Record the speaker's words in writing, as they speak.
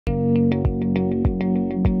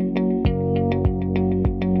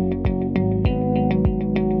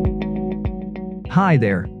Hi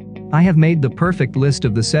there. I have made the perfect list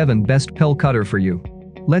of the 7 best pill cutter for you.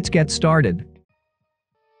 Let's get started.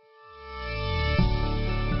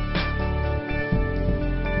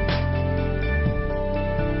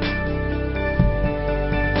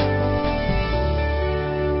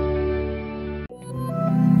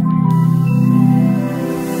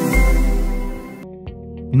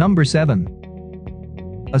 Number 7.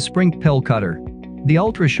 Asprink Pill Cutter. The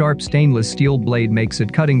ultra-sharp stainless steel blade makes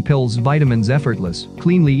it cutting pills vitamins effortless,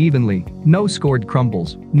 cleanly evenly, no scored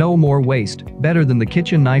crumbles, no more waste, better than the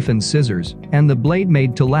kitchen knife and scissors, and the blade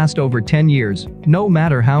made to last over 10 years, no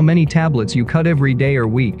matter how many tablets you cut every day or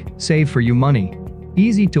week, save for you money.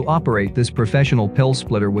 Easy to operate this professional pill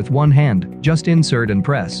splitter with one hand, just insert and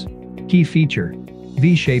press. Key feature: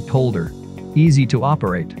 V-shaped holder. Easy to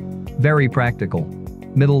operate. Very practical.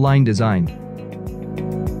 Middle line design.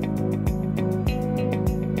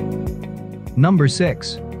 Number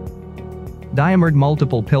 6. Diamerd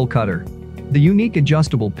Multiple Pill Cutter. The unique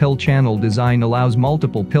adjustable pill channel design allows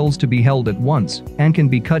multiple pills to be held at once and can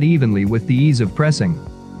be cut evenly with the ease of pressing.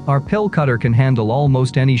 Our pill cutter can handle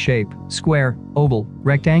almost any shape: square, oval,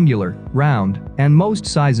 rectangular, round, and most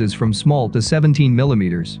sizes from small to 17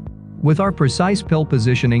 millimeters. With our precise pill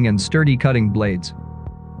positioning and sturdy cutting blades.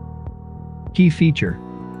 Key feature: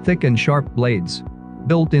 thick and sharp blades.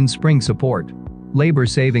 Built-in spring support.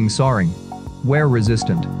 Labor-saving sawing.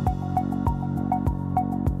 Wear-resistant.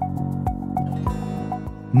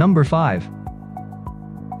 Number 5.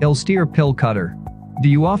 Illsteer Pill Cutter. Do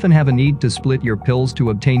you often have a need to split your pills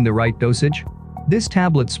to obtain the right dosage? This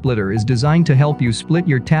tablet splitter is designed to help you split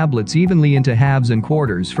your tablets evenly into halves and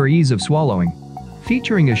quarters for ease of swallowing.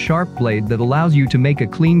 Featuring a sharp blade that allows you to make a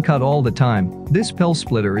clean cut all the time, this pill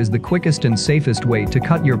splitter is the quickest and safest way to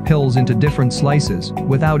cut your pills into different slices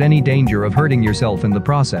without any danger of hurting yourself in the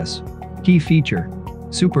process. Key feature: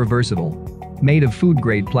 super versatile. Made of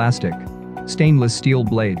food-grade plastic. Stainless steel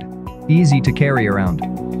blade. Easy to carry around.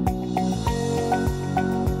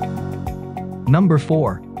 Number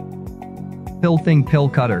 4. PillThing Pill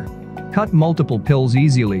Cutter. Cut multiple pills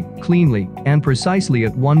easily, cleanly, and precisely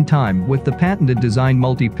at one time with the patented design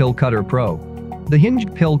Multi-Pill Cutter Pro. The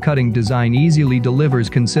hinged pill cutting design easily delivers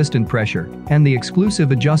consistent pressure, and the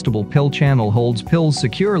exclusive adjustable pill channel holds pills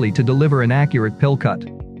securely to deliver an accurate pill cut.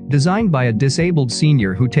 Designed by a disabled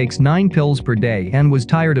senior who takes 9 pills per day and was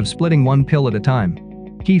tired of splitting one pill at a time.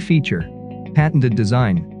 Key feature: patented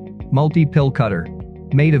design. Multi-pill cutter.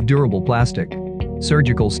 Made of durable plastic.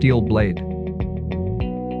 Surgical steel blade.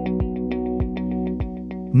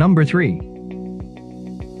 Number 3.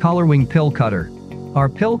 Colorwing Pill Cutter. Our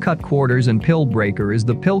pill cut quarters and pill breaker is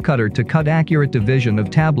the pill cutter to cut accurate division of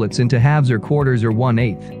tablets into halves or quarters or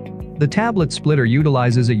 1/8. The tablet splitter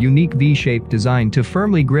utilizes a unique V-shaped design to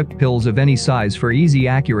firmly grip pills of any size for easy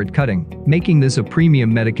accurate cutting, making this a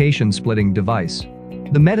premium medication splitting device.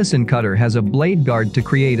 The medicine cutter has a blade guard to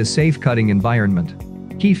create a safe cutting environment.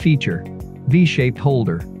 Key feature: V-shaped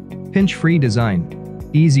holder. Pinch-free design.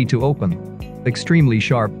 Easy to open. Extremely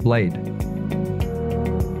sharp blade.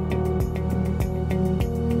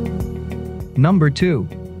 Number 2.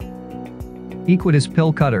 Equadose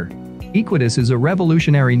Pill Cutter. Equadose is a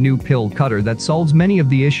revolutionary new pill cutter that solves many of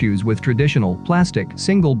the issues with traditional plastic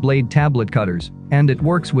single-blade tablet cutters, and it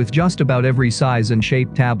works with just about every size and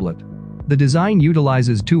shape tablet. The design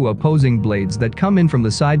utilizes 2 opposing blades that come in from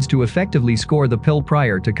the sides to effectively score the pill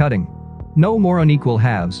prior to cutting. No more unequal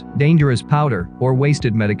halves, dangerous powder, or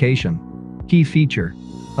wasted medication. Key feature: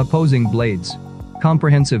 opposing blades.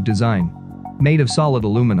 Comprehensive design. Made of solid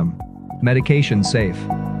aluminum. Medication safe.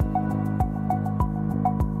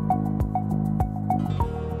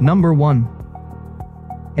 Number 1.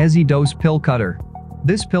 Equadose Pill Cutter.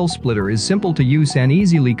 This pill splitter is simple to use and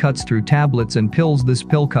easily cuts through tablets and pills. This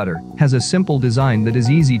pill cutter has a simple design that is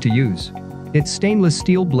easy to use. Its stainless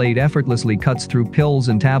steel blade effortlessly cuts through pills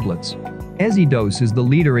and tablets. Equadose is the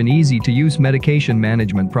leader in easy-to-use medication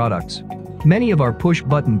management products. Many of our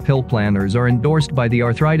push-button pill planners are endorsed by the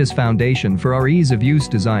Arthritis Foundation for our ease-of-use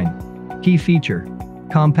design. Key feature: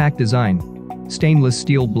 compact design. Stainless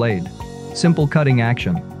steel blade. Simple cutting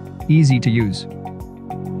action. Easy to use.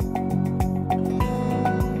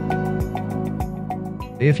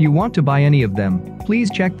 If you want to buy any of them, please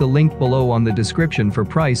check the link below on the description for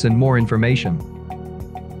price and more information.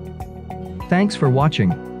 Thanks for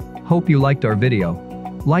watching. Hope you liked our video.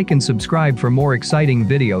 Like and subscribe for more exciting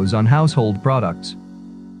videos on household products.